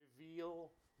reveal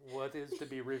what is to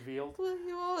be revealed? Well,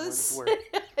 you always Once say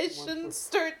I shouldn't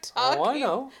start talking. Oh, I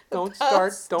know.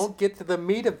 about- Don't get to the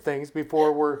meat of things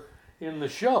before we're in the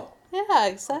show. Yeah,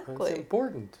 exactly. It's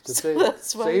important to So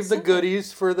that's why I save the said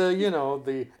goodies for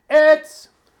the It's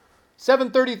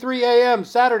 7:33 a.m.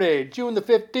 Saturday, June the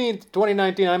 15th,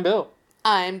 2019. I'm Bill.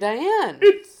 I'm Diane.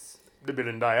 It's the Bill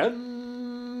and Diane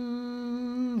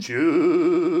Show.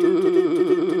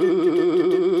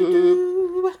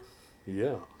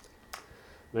 Yeah.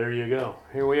 There you go.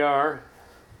 Here we are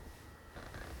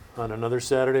on another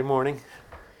Saturday morning.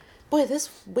 Boy, this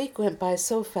week went by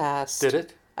so fast. Did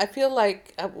it? I feel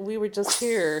like we were just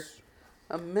here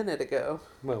a minute ago.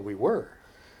 Well, we were.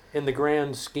 In the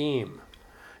grand scheme.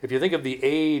 If you think of the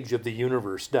age of the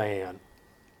universe, Diane,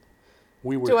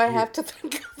 we were Do I here. have to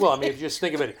think of Well, I mean, if you just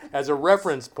think of it as a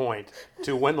reference point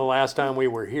to when the last time we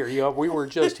were here. We were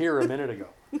just here a minute ago.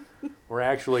 We're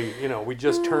actually, we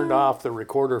just turned off the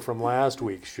recorder from last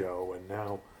week's show, and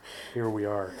now here we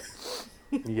are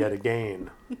yet again.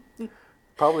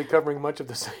 Probably covering much of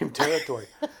the same territory.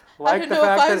 I don't know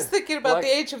if I was thinking about the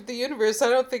age of the universe. I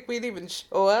don't think we'd even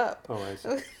show up. Oh, I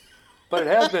see. But it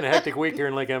has been a hectic week here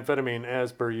in Lake Amphetamine,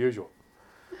 as per usual.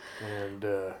 And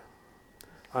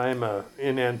I'm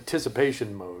in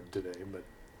anticipation mode today. But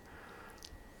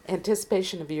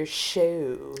anticipation of your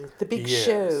show. The big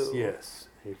show. Yes.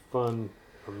 A fun,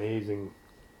 amazing...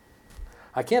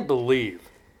 I can't believe...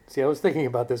 See, I was thinking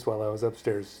about this while I was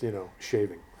upstairs,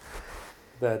 shaving.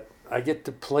 That I get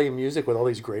to play music with all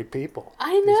these great people.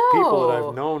 I know. These people that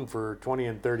I've known for 20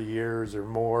 and 30 years or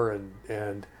more,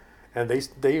 and they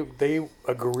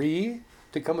agree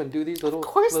to come and do these little. Of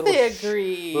course, little they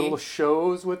agree. Little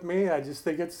shows with me. I just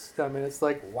think it's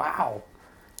like wow,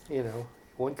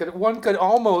 one could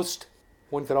almost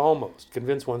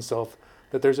convince oneself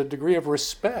that there's a degree of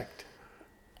respect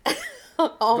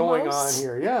going on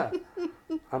here. Yeah,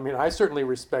 I mean, I certainly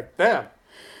respect them.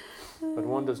 But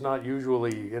one does not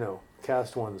usually,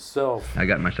 cast oneself. I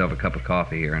got myself a cup of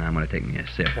coffee here, and I'm going to take me a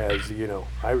sip. As,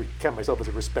 I count myself as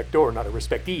a respector, not a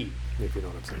respectee, if you know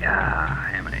what I'm saying.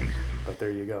 Yeah, ham and eggs. But there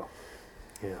you go.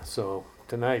 Yeah, so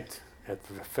tonight at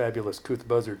the fabulous Couth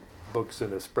Buzzard Books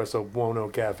and Espresso Buono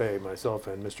Cafe, myself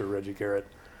and Mr. Reggie Garrett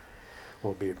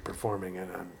will be performing,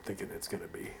 and I'm thinking it's going to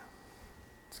be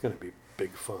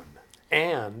big fun.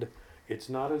 And it's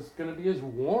not going to be as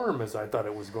warm as I thought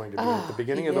it was going to be. At the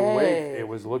beginning of the week, it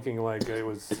was looking like it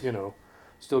was,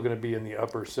 still going to be in the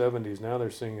upper 70s. Now they're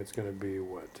saying it's going to be,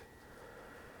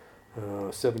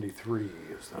 73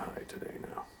 is the high today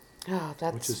now. Oh,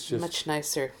 that's much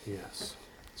nicer. Yes.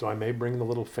 So I may bring the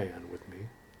little fan with me,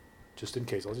 just in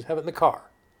case. I'll just have it in the car.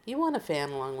 You want a fan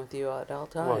along with you at all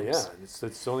times. Well, yeah.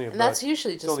 It's only about... And that's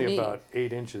usually just It's only me. about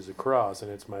 8 inches across, and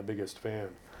it's my biggest fan.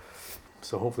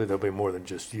 So hopefully there'll be more than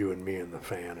just you and me and the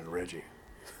fan and Reggie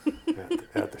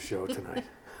at the show tonight.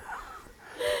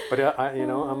 But I'm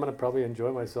going to probably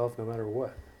enjoy myself no matter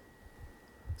what.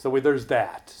 So there's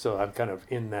that. So I'm kind of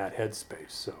in that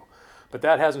headspace. So, but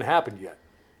that hasn't happened yet.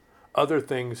 Other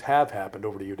things have happened.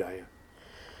 Over to you, Diane.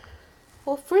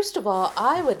 Well, first of all,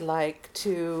 I would like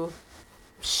to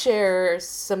share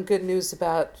some good news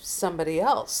about somebody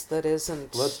else that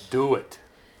isn't... Let's do it.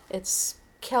 It's...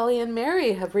 Kelly and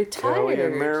Mary have retired. Kelly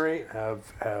and Mary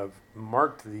have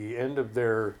marked the end of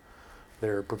their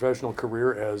professional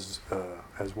career as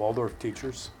Waldorf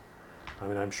teachers. I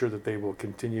mean, I'm sure that they will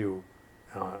continue,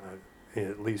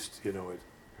 at least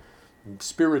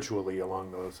spiritually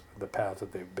along the path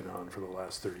that they've been on for the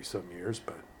last 30-some years.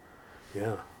 But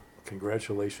yeah,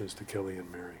 congratulations to Kelly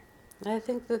and Mary. I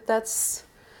think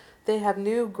they have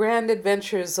new grand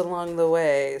adventures along the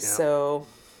way. Yeah. So.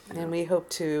 And we hope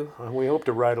to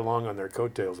ride along on their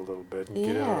coattails a little bit and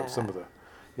get in on some of the,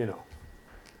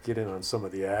 get in on some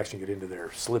of the action, get into their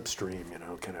slipstream,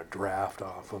 kind of draft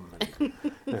off them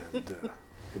and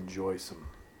enjoy some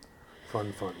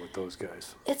fun with those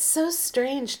guys. It's so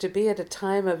strange to be at a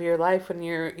time of your life when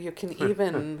you can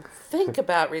even think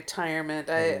about retirement.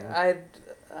 I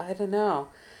don't know,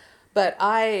 but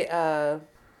I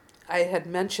had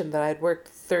mentioned that I'd worked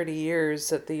 30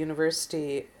 years at the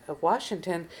University of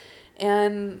Washington,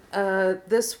 and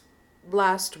this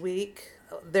last week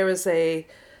there was a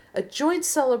joint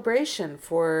celebration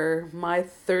for my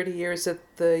 30 years at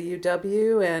the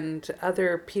UW and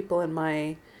other people in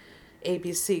my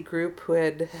ABC group who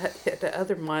had hit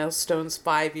other milestones,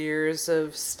 5 years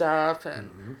of stuff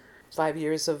and 5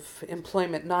 years of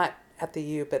employment, not at the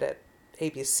U but at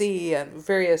ABC and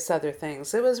various other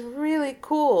things. It was really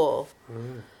cool.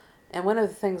 And one of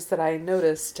the things that I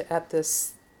noticed at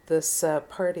this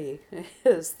party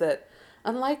is that,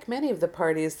 unlike many of the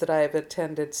parties that I've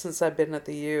attended since I've been at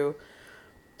the U,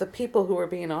 the people who were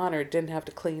being honored didn't have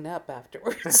to clean up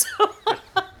afterwards.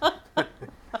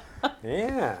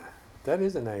 Yeah, that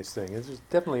is a nice thing. It's just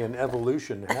definitely an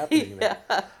evolution happening there.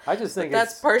 Yeah. I just think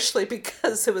That's it's partially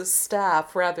because it was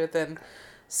staff honoring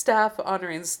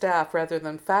staff rather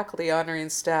than faculty honoring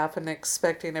staff and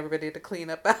expecting everybody to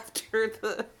clean up after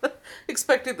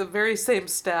expecting the very same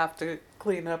staff to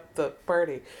clean up the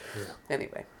party. yeah.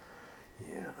 Anyway.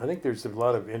 Yeah, I think there's a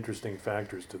lot of interesting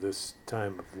factors to this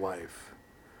time of life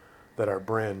that are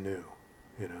brand new.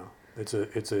 You know,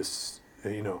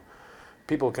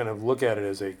 people kind of look at it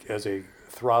as a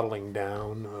throttling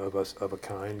down of a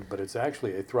kind, but it's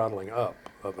actually a throttling up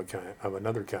of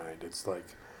another kind. It's like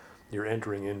you're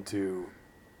entering into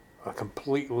a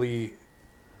completely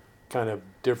kind of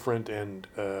different and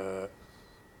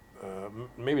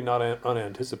maybe not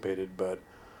unanticipated, but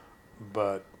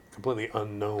completely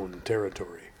unknown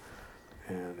territory,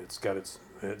 and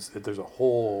there's a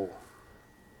whole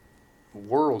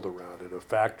world around it of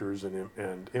factors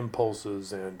and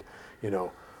impulses and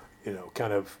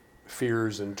kind of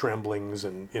fears and tremblings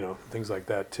and things like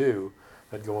that too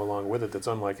that go along with it. That's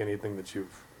unlike anything that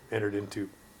you've entered into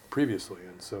previously,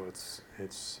 and so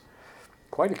it's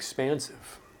quite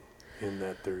expansive in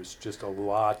that there's just a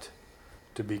lot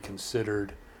to be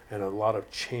considered and a lot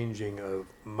of changing of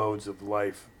modes of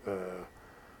life.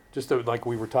 Like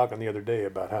we were talking the other day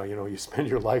about how you spend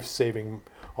your life saving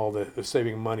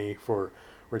saving money for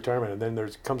retirement, and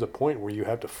then comes a point where you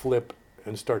have to flip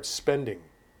and start spending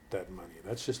that money.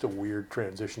 That's just a weird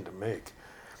transition to make,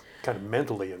 kind of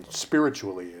mentally and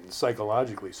spiritually and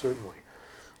psychologically, certainly.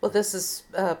 Well, this is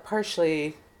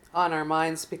partially on our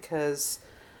minds because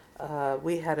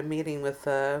we had a meeting with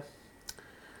a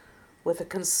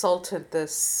consultant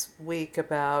this week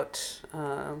about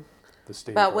The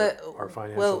state about of our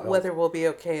financial health. whether we'll be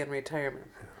okay in retirement.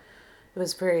 Yeah. It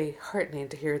was very heartening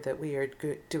to hear that we are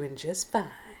doing just fine.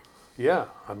 Yeah,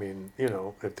 I mean,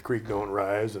 if the creek don't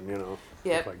rise and Yep.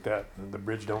 stuff like that, and the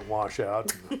bridge don't wash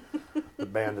out, and the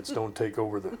bandits don't take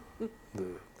over the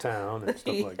town and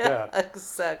stuff like that.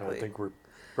 Exactly. I think we're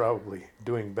probably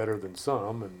doing better than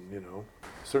some, and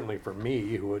certainly for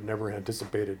me, who had never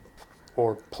anticipated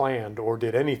or planned or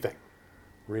did anything,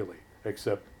 really,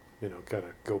 except kind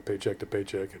of go paycheck to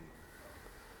paycheck. And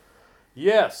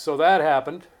yes, so that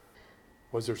happened.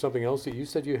 Was there something else that you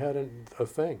said you had a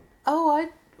thing? Oh,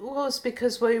 well, it's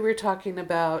because we were talking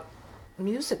about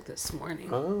music this morning.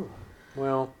 Oh,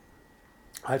 well,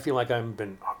 I feel like I've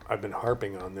been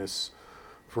harping on this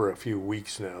for a few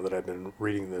weeks now, that I've been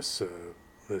reading this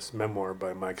memoir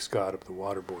by Mike Scott of the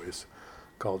Waterboys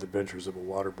called Adventures of a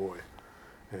Waterboy.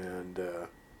 And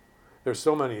there's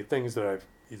so many things that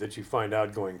you find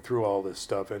out going through all this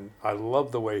stuff, and I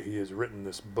love the way he has written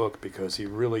this book because he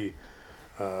really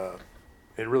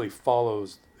it really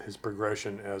follows his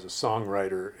progression as a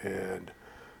songwriter, and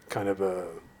kind of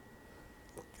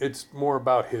it's more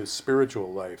about his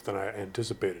spiritual life than I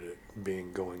anticipated it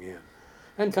being going in,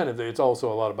 and kind of it's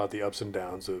also a lot about the ups and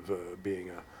downs of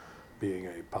being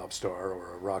a pop star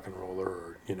or a rock and roller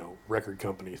or record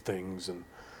company things, and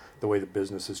the way the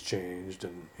business has changed,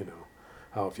 and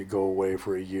how if you go away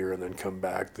for a year and then come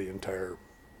back, the entire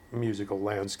musical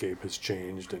landscape has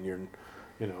changed, and you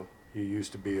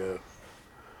used to be a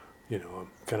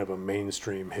kind of a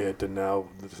mainstream hit, and now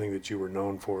the thing that you were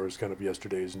known for is kind of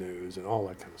yesterday's news and all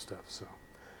that kind of stuff. So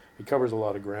he covers a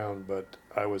lot of ground, but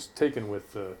I was taken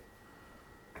with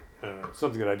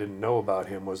something that I didn't know about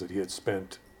him was that he had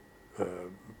spent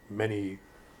many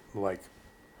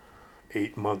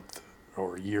 8-month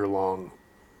or year-long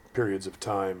periods of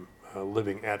time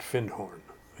living at Findhorn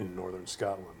in northern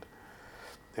Scotland.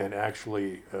 And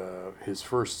actually, his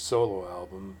first solo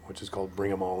album, which is called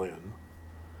Bring 'Em All In,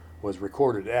 was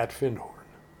recorded at Findhorn.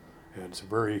 And it's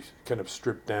very kind of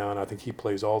stripped down. I think he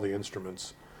plays all the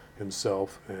instruments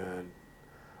himself, and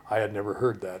I had never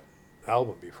heard that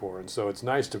album before. And so it's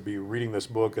nice to be reading this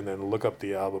book and then look up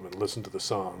the album and listen to the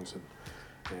songs,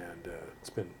 and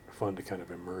it's been fun to kind of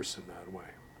immerse in that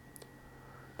way.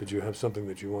 Did you have something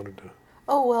that you wanted to?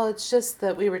 Oh, well, it's just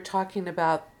that we were talking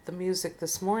about the music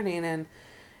this morning,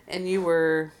 and you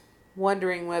were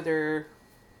wondering whether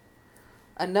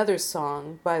another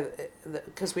song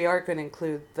because we are going to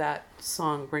include that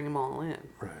song, Bring 'Em All In.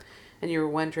 Right. And you were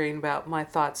wondering about my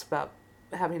thoughts about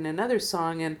having another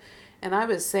song, and I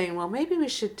was saying, well, maybe we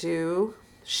should do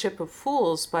Ship of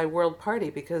Fools by World Party,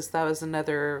 because that was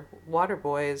another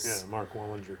Waterboys Mark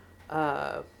Wallinger.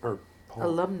 or Paul.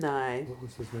 Alumni. What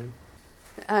was his name?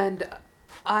 And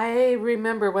I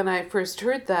remember when I first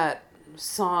heard that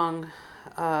song,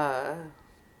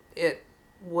 it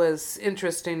was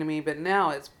interesting to me, but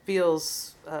now it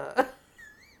feels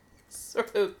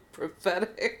sort of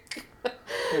prophetic.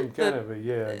 And kind of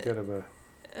a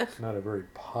not a very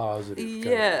positive kind of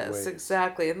Yes, way.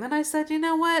 exactly. And then I said, you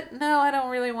know what? No, I don't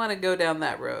really want to go down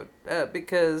that road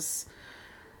because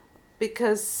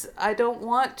I don't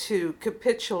want to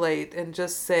capitulate and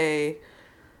just say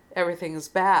everything is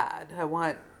bad.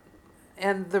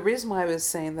 And the reason why I was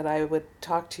saying that I would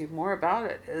talk to you more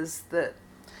about it is that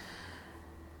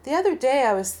the other day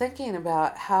I was thinking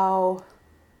about how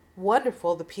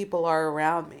wonderful the people are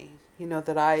around me,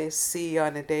 that I see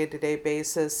on a day-to-day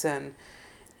basis. And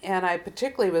I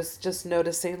particularly was just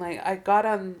noticing, like,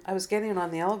 I was getting on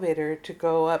the elevator to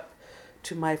go up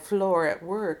to my floor at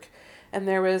work, and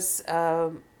there was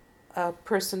a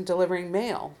person delivering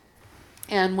mail.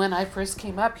 And when I first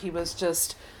came up,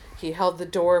 he held the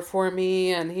door for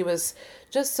me, and he was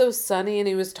just so sunny, and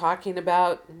he was talking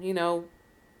about,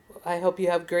 I hope you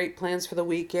have great plans for the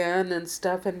weekend and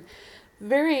stuff, and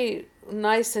very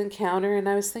nice encounter. And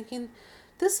I was thinking,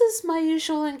 this is my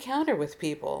usual encounter with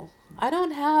people. I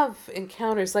don't have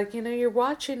encounters like, you're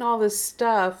watching all this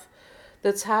stuff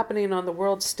that's happening on the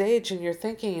world stage, and you're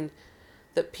thinking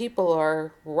that people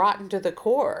are rotten to the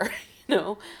core,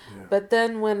 Yeah. But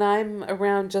then when I'm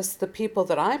around just the people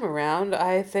that I'm around,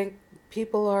 I think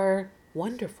people are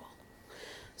wonderful.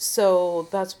 So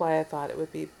that's why I thought it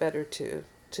would be better to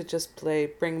just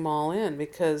bring them all in,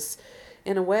 because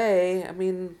in a way, I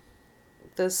mean,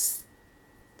 this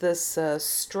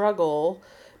struggle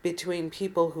between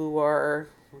people who are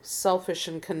selfish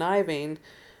and conniving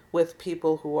with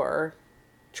people who are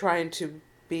trying to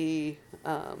be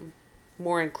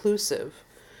more inclusive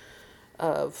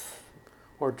of,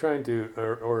 or trying to,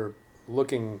 or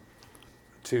looking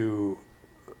to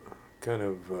kind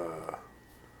of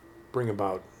bring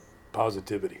about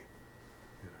positivity,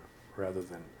 rather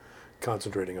than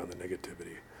concentrating on the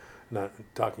negativity. Not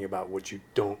talking about what you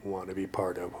don't want to be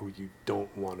part of, who you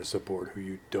don't want to support, who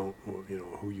you don't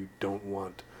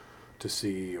want to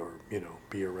see or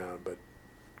be around, but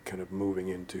kind of moving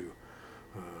into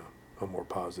a more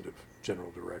positive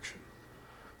general direction.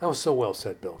 That was so well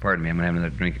said, Bill. Pardon me, I'm going to have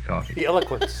another drink of coffee. The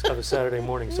eloquence of a Saturday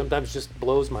morning sometimes just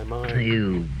blows my mind.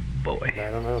 You boy.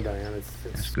 I don't know, Diane.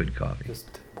 It's good coffee.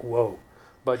 Just, whoa.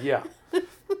 But yeah.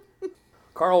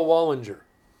 Carl Wallinger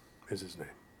is his name,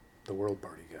 the World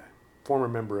Party guy. Former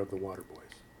member of the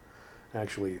Waterboys.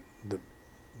 Actually, the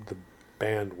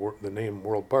band, the name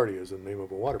World Party is the name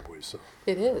of a Waterboys song.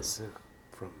 It is. Yeah,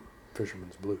 from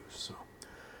Fisherman's Blues. So,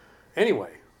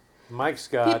 anyway, Mike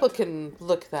Scott. People can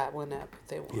look that one up if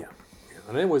they want. Yeah,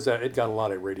 and it got a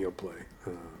lot of radio play.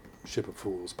 "Ship of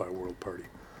Fools" by World Party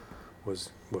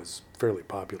was fairly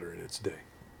popular in its day.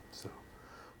 So,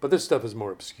 but this stuff is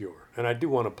more obscure, and I do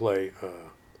want to play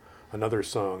another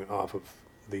song off of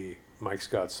the Mike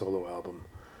Scott solo album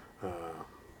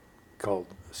called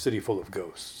 "City Full of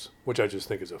Ghosts," which I just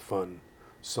think is a fun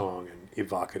song and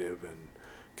evocative, and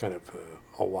kind of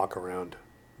a walk around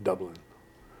Dublin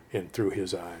and through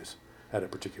his eyes at a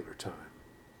particular time.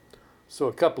 So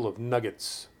a couple of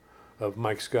nuggets of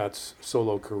Mike Scott's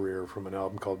solo career from an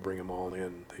album called "Bring 'Em All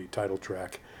In," the title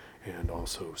track, and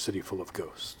also "City Full of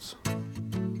Ghosts."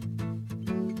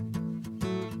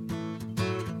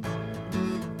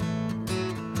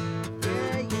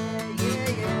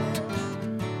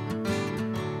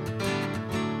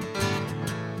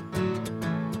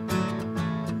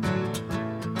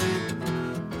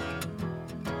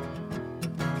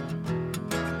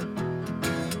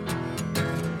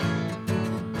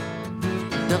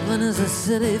 Dublin is a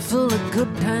city full of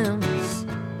good times.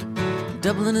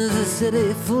 Dublin is a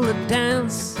city full of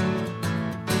dance.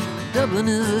 Dublin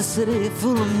is a city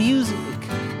full of music,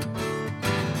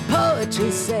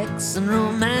 poetry, sex, and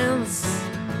romance.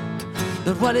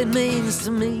 But what it means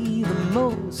to me the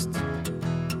most,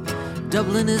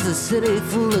 Dublin is a city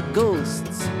full of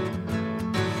ghosts.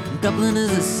 Dublin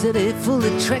is a city full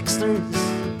of tricksters.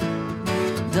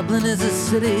 Dublin is a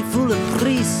city full of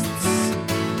priests.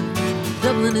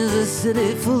 Dublin is a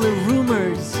city full of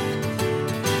rumors,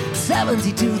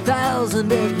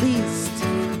 72,000 at least.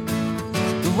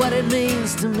 But what it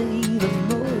means to me the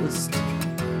most,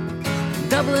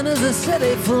 Dublin is a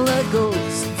city full of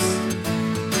ghosts.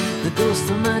 The ghost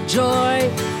of my joy,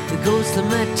 the ghost of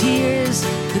my tears,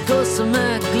 the ghost of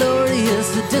my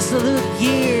glorious, the dissolute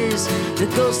years,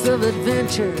 the ghost of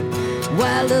adventure,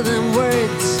 wilder than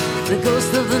words, the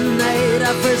ghost of the night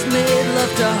I first made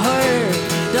love to her.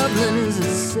 Dublin is a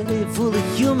city full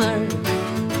of humor.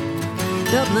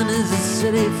 Dublin is a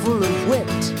city full of wit.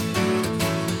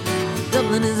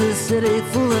 Dublin is a city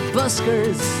full of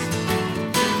buskers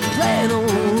playing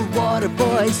old water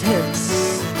boys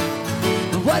hits.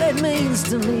 But what it means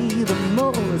to me the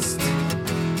most,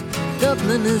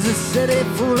 Dublin is a city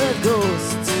full of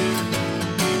ghosts.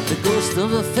 The ghost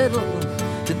of a fiddle,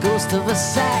 the ghost of a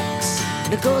sax,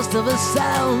 the ghost of a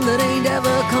sound that ain't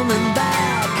ever coming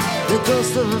back. The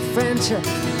ghost of a friendship,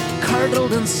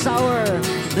 curdled and sour.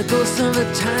 The ghost of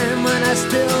a time when I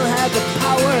still had the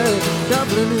power.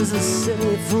 Dublin is a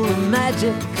city full of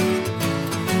magic.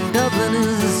 Dublin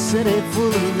is a city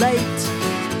full of light.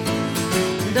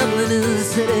 Dublin is a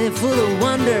city full of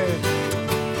wonder.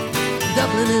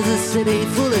 Dublin is a city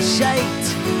full of shite.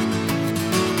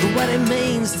 But what it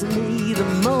means to me the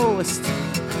most,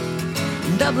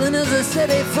 Dublin is a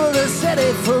city full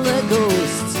of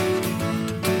ghosts.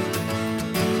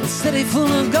 A city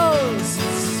full of ghosts.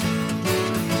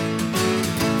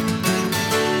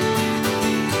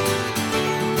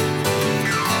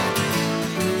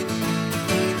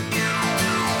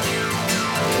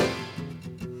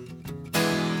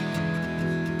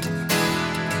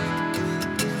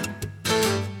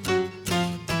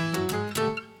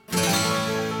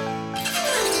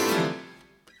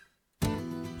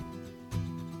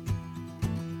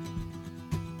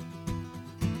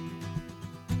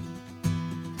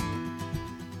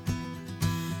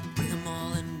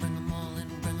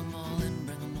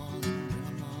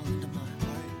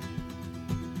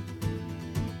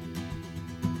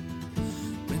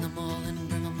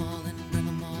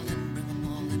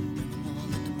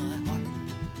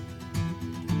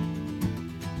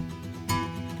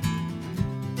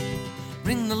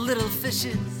 Bring the little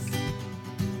fishes,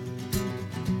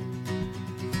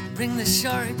 bring the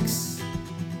sharks,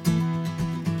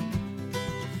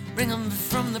 bring them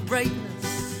from the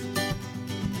brightness,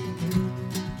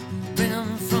 bring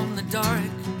them from the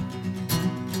dark.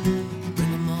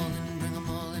 Bring them all in, bring them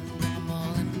all in, bring them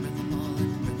all in, bring them all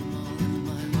in, bring them all into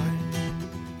my heart.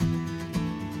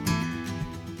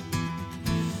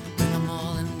 Bring them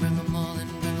all in, bring them all in,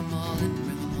 bring them all in,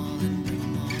 bring them all in, bring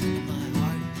them all into my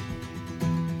heart.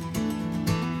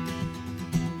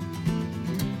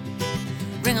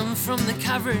 Bring them from the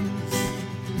caverns,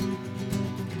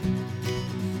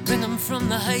 bring them from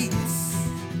the heights,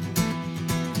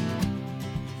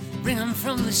 bring them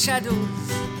from the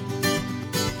shadows,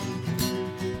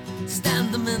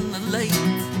 stand them in the light.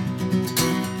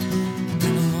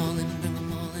 Bring them all in, bring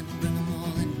them all in, bring them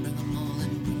all in, bring them all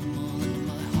in, bring them all into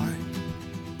my heart.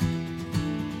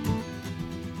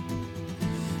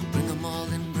 Bring them all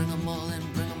in, bring them all in,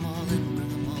 bring them all in, bring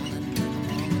them all in, bring them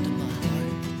all into my heart.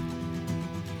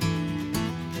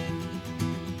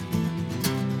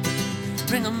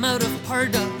 Bring them out of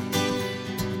Parda,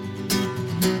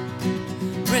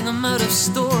 bring them out of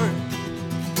store,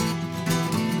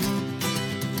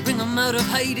 bring them out of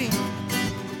hiding,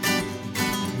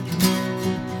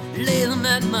 lay them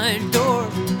at my door.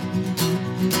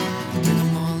 Bring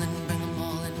them all in, bring them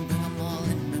all in, bring them all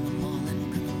in, bring them all in,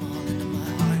 bring them all into my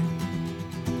heart.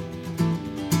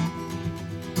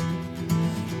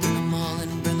 Bring them all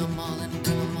in, bring them all in,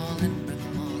 bring them all in, bring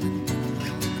them all in, bring them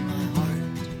all into my heart.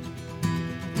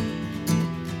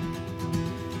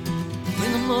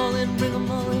 Bring them all in, bring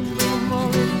them all in, bring them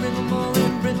all in, bring them all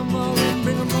in, bring them all in,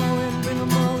 bring them all in, bring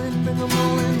them all in, bring them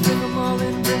all in, bring them all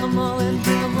in, bring them all in,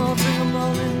 bring them all, bring them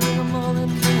all in, bring them all in,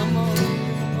 bring them all in,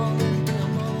 bring them all in, bring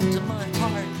them all into my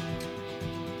heart.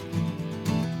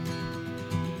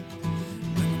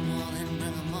 Bring them all in,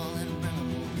 bring them all in, bring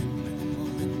them all in, bring them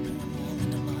all in, bring them all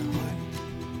into my heart.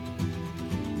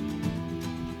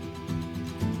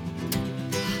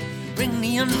 Bring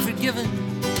the unforgiven,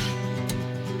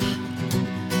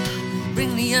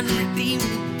 bring the unredeemed,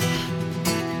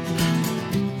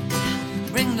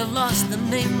 bring the lost and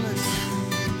nameless,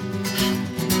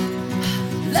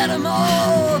 let them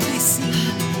all be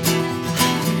seen.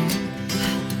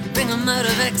 Bring them out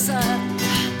of exile,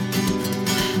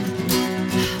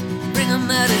 bring them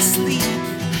out of sleep,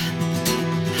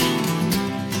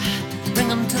 bring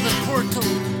them to the portal